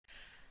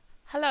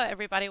Hello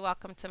everybody,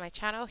 welcome to my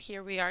channel.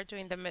 Here we are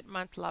doing the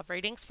mid-month love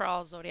readings for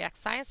all zodiac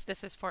signs.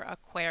 This is for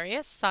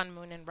Aquarius, Sun,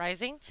 Moon, and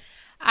Rising.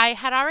 I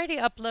had already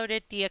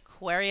uploaded the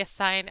Aquarius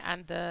sign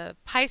and the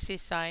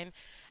Pisces sign,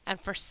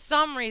 and for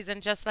some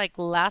reason, just like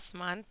last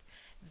month,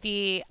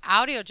 the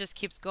audio just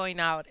keeps going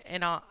out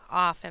and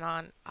off and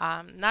on.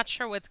 Not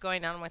sure what's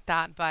going on with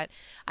that, but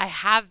I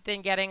have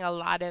been getting a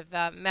lot of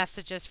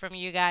messages from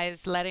you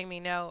guys letting me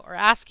know or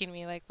asking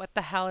me like what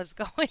the hell is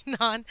going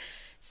on.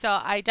 So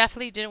I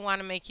definitely didn't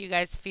want to make you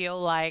guys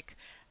feel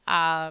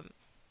um,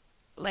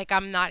 like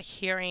I'm not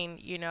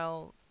hearing,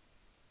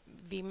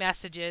 the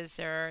messages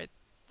or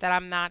that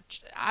I'm not.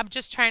 I'm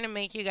just trying to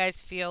make you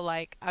guys feel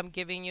like I'm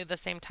giving you the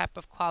same type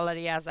of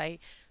quality as I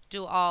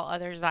do all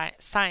other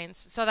signs.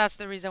 So that's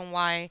the reason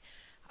why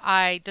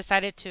I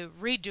decided to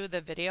redo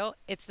the video.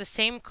 It's the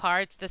same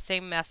cards, the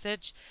same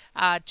message,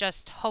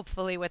 just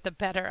hopefully with a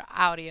better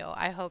audio.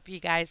 I hope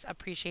you guys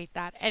appreciate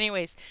that.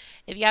 Anyways,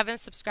 if you haven't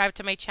subscribed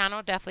to my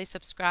channel, definitely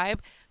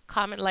subscribe,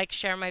 comment, like,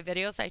 share my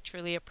videos. I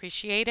truly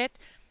appreciate it.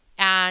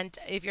 And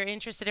if you're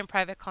interested in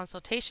private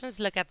consultations,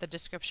 look at the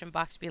description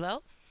box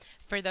below.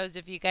 For those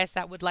of you guys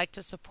that would like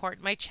to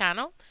support my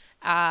channel,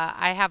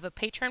 I have a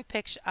Patreon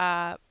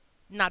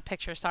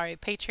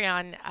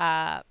Patreon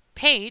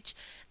page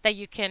that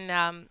you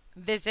can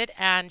visit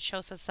and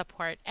show some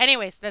support.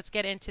 Anyways, let's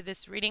get into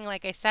this reading.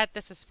 Like I said,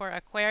 this is for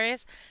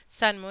Aquarius,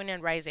 Sun, Moon,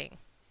 and Rising.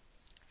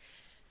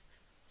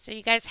 So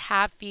you guys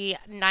have the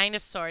Nine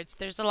of Swords.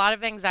 There's a lot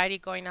of anxiety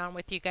going on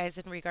with you guys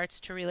in regards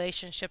to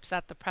relationships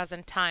at the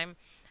present time.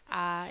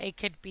 It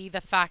could be the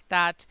fact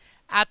that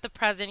at the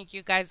present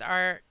you guys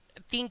are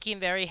thinking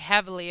very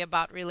heavily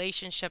about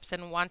relationships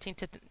and wanting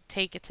to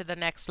take it to the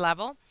next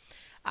level.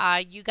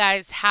 You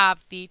guys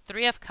have the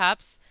Three of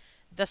Cups,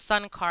 the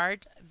Sun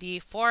card, the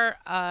Four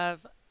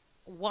of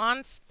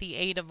Wands, the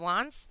Eight of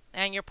Wands,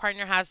 and your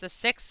partner has the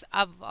Six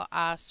of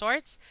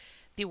Swords,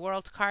 the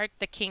World card,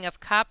 the King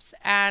of Cups,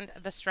 and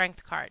the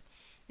Strength card.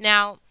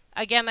 Now,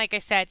 again, like I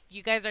said,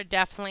 you guys are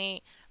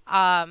definitely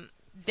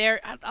there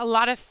are a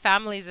lot of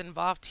families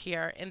involved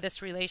here in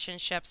this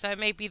relationship. So it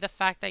may be the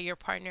fact that your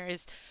partner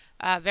is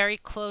very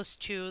close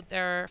to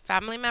their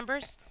family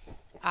members.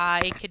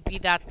 It could be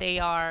that they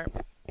are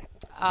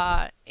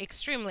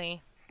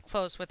extremely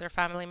close with their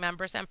family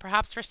members, and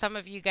perhaps for some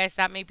of you guys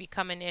that may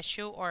become an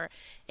issue, or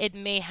it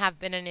may have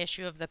been an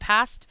issue of the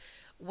past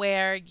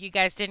where you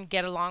guys didn't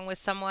get along with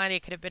someone.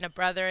 It could have been a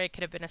brother, it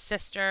could have been a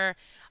sister,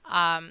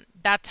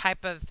 that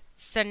type of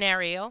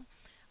scenario.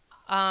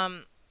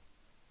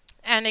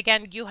 And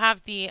again, you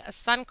have the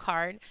Sun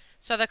card.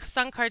 So the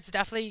Sun card's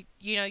definitely,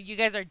 you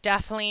guys are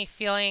definitely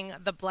feeling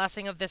the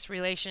blessing of this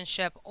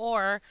relationship,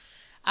 or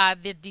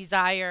the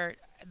desire,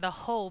 the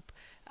hope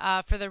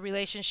for the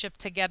relationship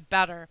to get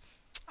better.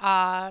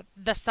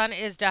 The Sun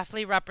is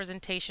definitely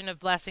representation of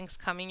blessings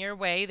coming your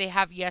way. They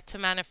have yet to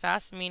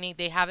manifest, meaning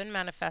they haven't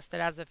manifested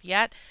as of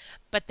yet,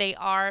 but they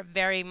are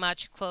very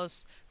much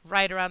close,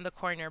 right around the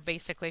corner,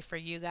 basically, for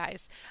you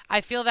guys. I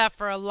feel that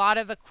for a lot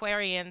of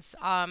Aquarians,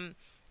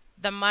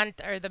 the month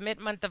or the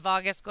mid-month of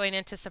August going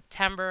into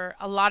September,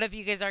 a lot of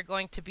you guys are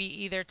going to be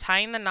either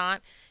tying the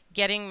knot,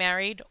 getting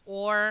married,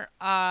 or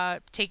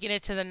taking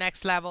it to the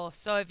next level.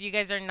 So if you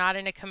guys are not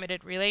in a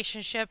committed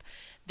relationship,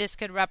 this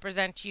could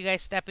represent you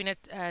guys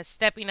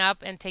stepping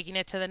up and taking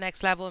it to the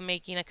next level and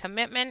making a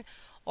commitment,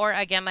 or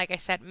again, like I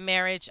said,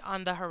 marriage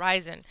on the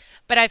horizon.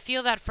 But I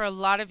feel that for a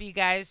lot of you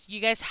guys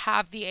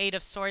have the Eight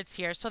of Swords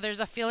here. So there's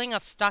a feeling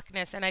of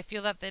stuckness, and I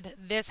feel that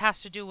this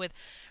has to do with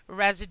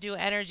residue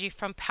energy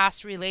from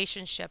past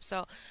relationships.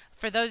 So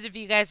for those of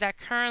you guys that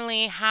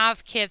currently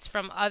have kids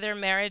from other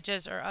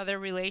marriages or other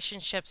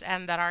relationships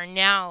and that are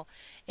now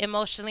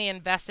emotionally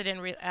invested in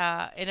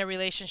a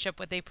relationship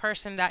with a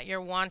person that you're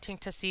wanting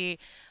to see,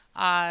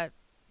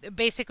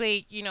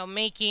 basically,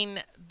 making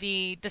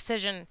the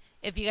decision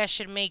if you guys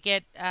should make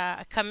it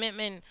a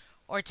commitment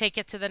or take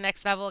it to the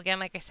next level. Again,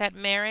 like I said,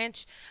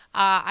 marriage.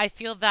 I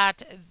feel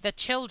that the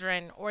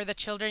children or the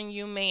children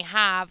you may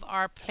have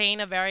are playing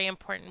a very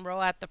important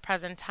role at the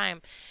present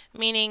time.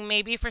 Meaning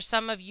maybe for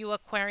some of you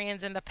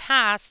Aquarians in the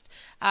past,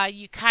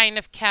 you kind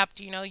of kept,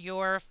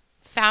 your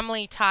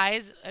family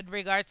ties in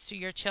regards to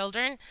your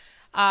children,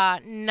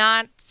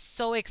 not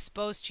so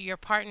exposed to your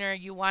partner.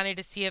 You wanted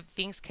to see if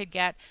things could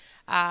get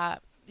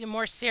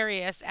more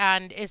serious,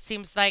 and it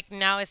seems like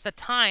now is the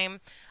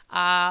time,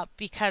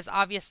 because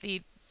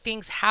obviously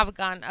things have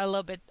gone a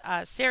little bit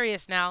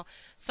serious now.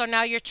 So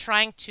now you're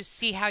trying to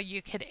see how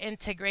you could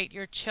integrate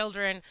your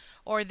children,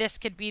 or this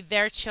could be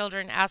their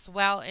children as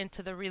well,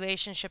 into the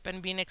relationship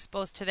and being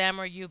exposed to them,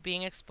 or you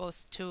being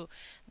exposed to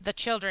the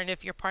children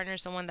if your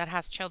partner's the one that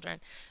has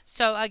children.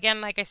 So again,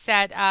 like I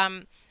said,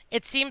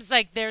 it seems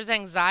like there's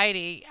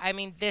anxiety. I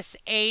mean, this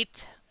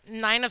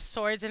Nine of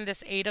Swords and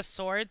this Eight of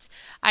Swords,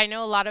 I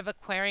know a lot of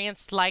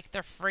Aquarians like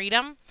their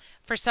freedom.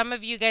 For some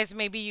of you guys,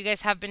 maybe you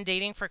guys have been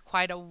dating for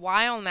quite a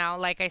while now,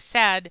 like I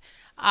said,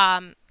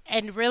 and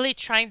really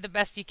trying the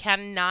best you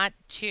can not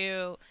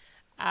to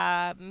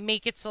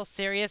make it so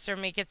serious or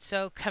make it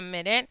so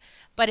committed,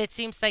 but it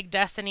seems like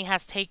destiny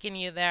has taken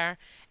you there,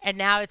 and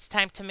now it's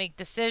time to make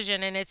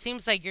decision, and it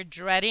seems like you're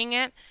dreading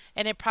it,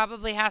 and it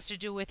probably has to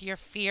do with your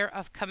fear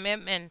of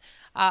commitment.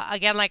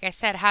 Again, like I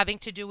said, having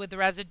to do with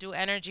residue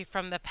energy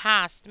from the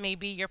past.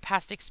 Maybe your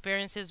past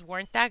experiences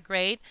weren't that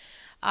great.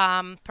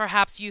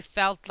 Perhaps you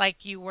felt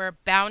like you were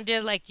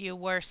bounded, like you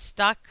were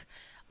stuck,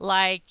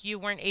 like you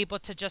weren't able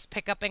to just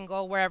pick up and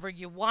go wherever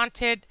you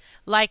wanted,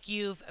 like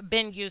you've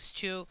been used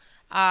to.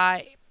 Uh,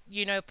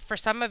 for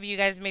some of you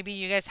guys, maybe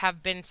you guys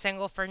have been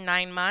single for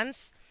 9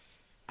 months,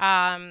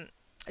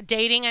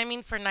 dating, I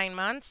mean, for 9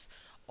 months,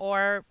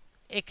 or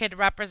it could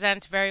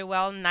represent very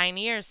well 9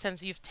 years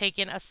since you've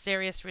taken a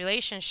serious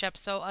relationship.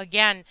 So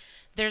again,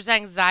 there's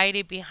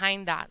anxiety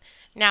behind that.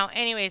 Now,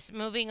 anyways,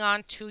 moving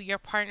on to your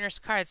partner's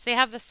cards. They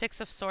have the Six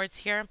of Swords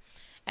here.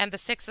 And the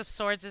Six of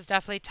Swords is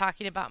definitely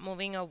talking about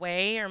moving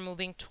away or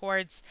moving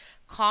towards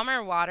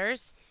calmer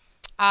waters.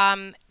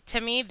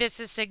 To me, this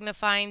is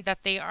signifying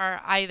that they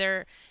are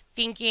either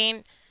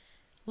thinking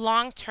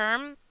long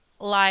term,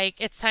 like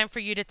it's time for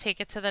you to take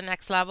it to the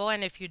next level.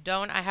 And if you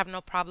don't, I have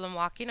no problem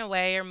walking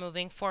away or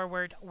moving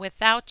forward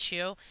without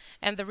you.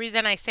 And the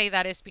reason I say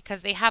that is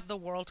because they have the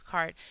World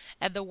card.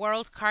 And the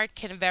World card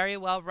can very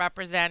well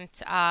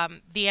represent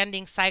the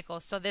ending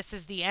cycle. So this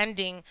is the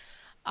ending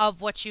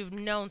of what you've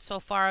known so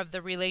far of the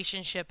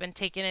relationship and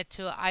taking it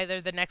to either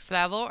the next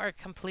level or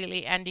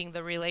completely ending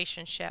the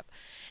relationship.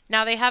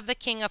 Now they have the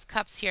King of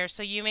Cups here.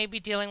 So you may be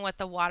dealing with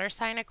the water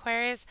sign,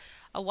 Aquarius.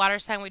 A water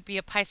sign would be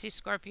a Pisces,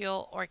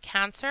 Scorpio, or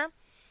Cancer.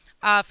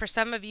 For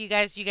some of you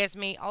guys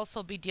may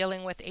also be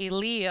dealing with a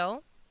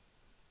Leo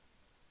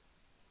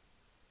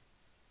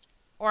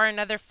or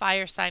another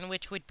fire sign,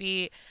 which would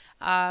be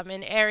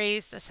an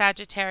Aries, a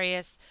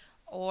Sagittarius,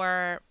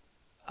 or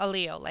a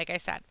Leo, like I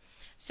said.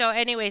 So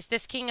anyways,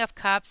 this King of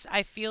Cups,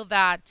 I feel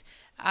that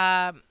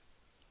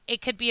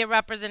it could be a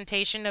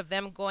representation of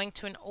them going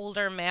to an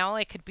older male.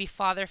 It could be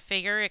father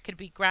figure. It could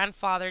be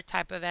grandfather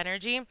type of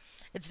energy.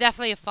 It's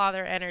definitely a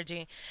father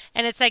energy.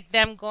 And it's like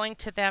them going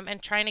to them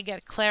and trying to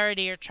get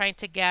clarity or trying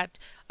to get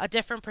a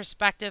different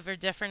perspective or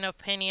different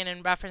opinion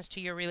in reference to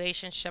your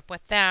relationship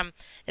with them.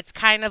 It's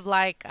kind of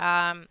like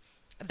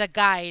the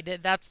guide.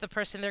 That's the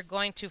person they're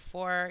going to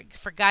for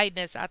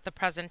guidance at the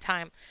present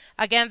time.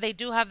 Again, they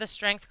do have the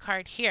Strength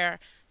card here.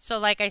 So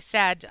like I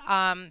said,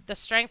 the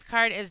Strength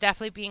card is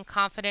definitely being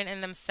confident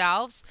in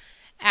themselves,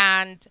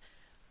 and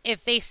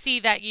if they see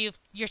that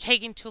you're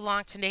taking too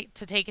long to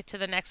take it to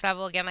the next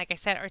level, again, like I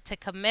said, or to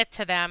commit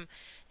to them,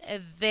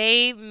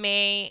 they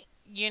may,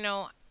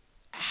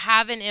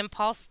 have an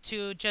impulse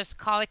to just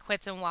call it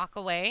quits and walk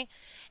away.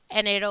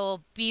 And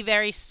it'll be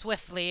very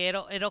swiftly.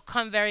 It'll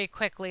come very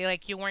quickly,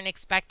 like you weren't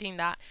expecting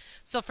that.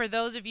 So for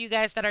those of you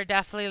guys that are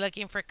definitely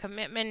looking for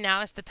commitment,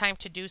 now is the time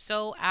to do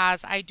so,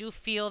 as I do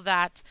feel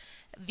that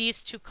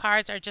these two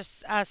cards are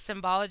just a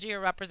symbology or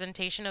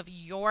representation of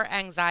your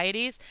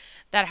anxieties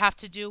that have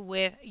to do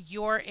with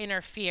your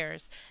inner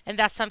fears. And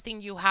that's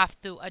something you have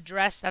to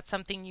address. That's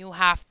something you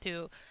have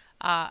to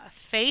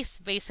face,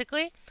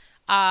 basically.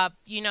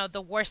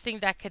 The worst thing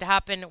that could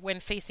happen when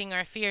facing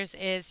our fears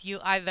is you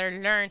either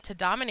learn to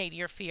dominate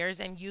your fears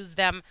and use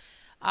them,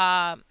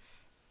 to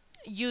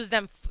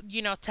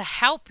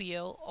help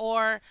you,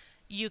 or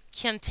you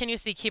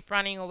continuously keep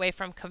running away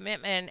from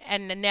commitment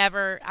and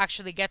never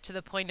actually get to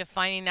the point of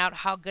finding out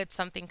how good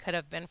something could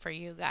have been for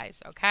you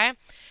guys. Okay.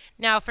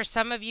 Now, for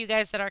some of you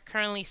guys that are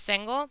currently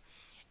single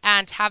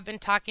and have been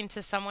talking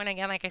to someone,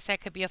 again, like I said,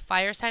 it could be a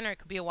fire sign or it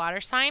could be a water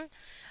sign.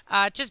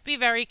 Just be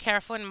very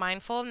careful and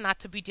mindful not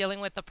to be dealing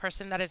with the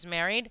person that is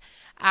married,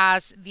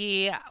 as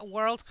the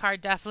World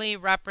card definitely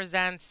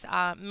represents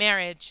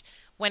marriage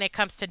when it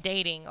comes to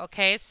dating.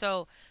 Okay,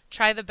 so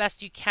try the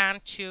best you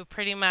can to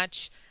pretty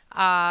much,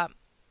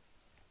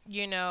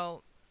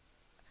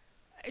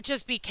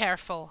 just be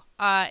careful.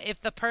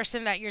 If the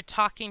person that you're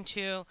talking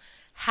to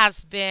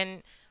has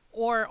been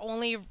or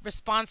only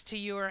responds to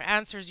you or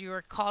answers you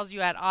or calls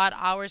you at odd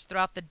hours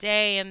throughout the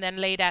day, and then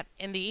late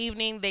in the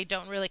evening they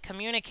don't really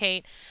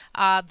communicate,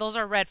 those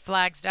are red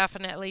flags,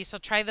 definitely. So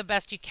try the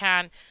best you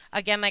can,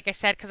 again, like I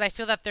said, because I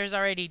feel that there's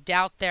already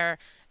doubt there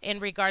in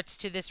regards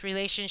to this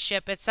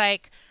relationship. It's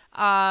like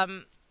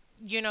the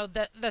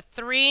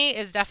three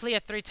is definitely a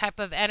three type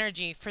of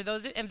energy for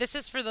those, and this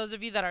is for those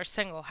of you that are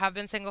single, have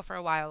been single for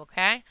a while.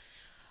 Okay,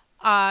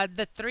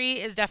 the three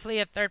is definitely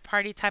a third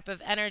party type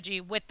of energy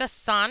with the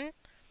Sun.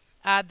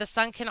 The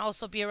Sun can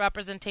also be a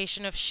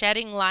representation of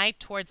shedding light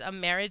towards a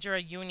marriage or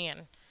a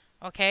union,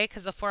 okay,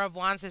 because the Four of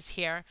Wands is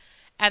here.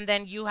 And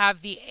then you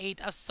have the Eight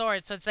of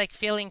Swords. So it's like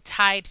feeling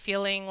tight,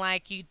 feeling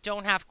like you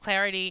don't have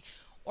clarity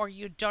or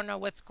you don't know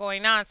what's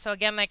going on. So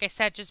again, like I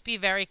said, just be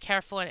very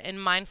careful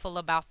and mindful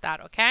about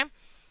that, okay?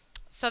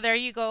 So there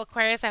you go,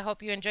 Aquarius. I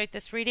hope you enjoyed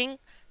this reading.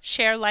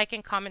 Share, like,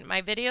 and comment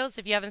my videos.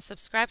 If you haven't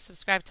subscribed,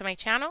 subscribe to my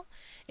channel.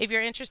 If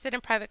you're interested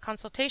in private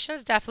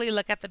consultations, definitely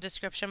look at the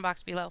description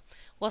box below.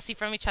 We'll see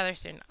from each other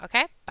soon.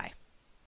 Okay? Bye.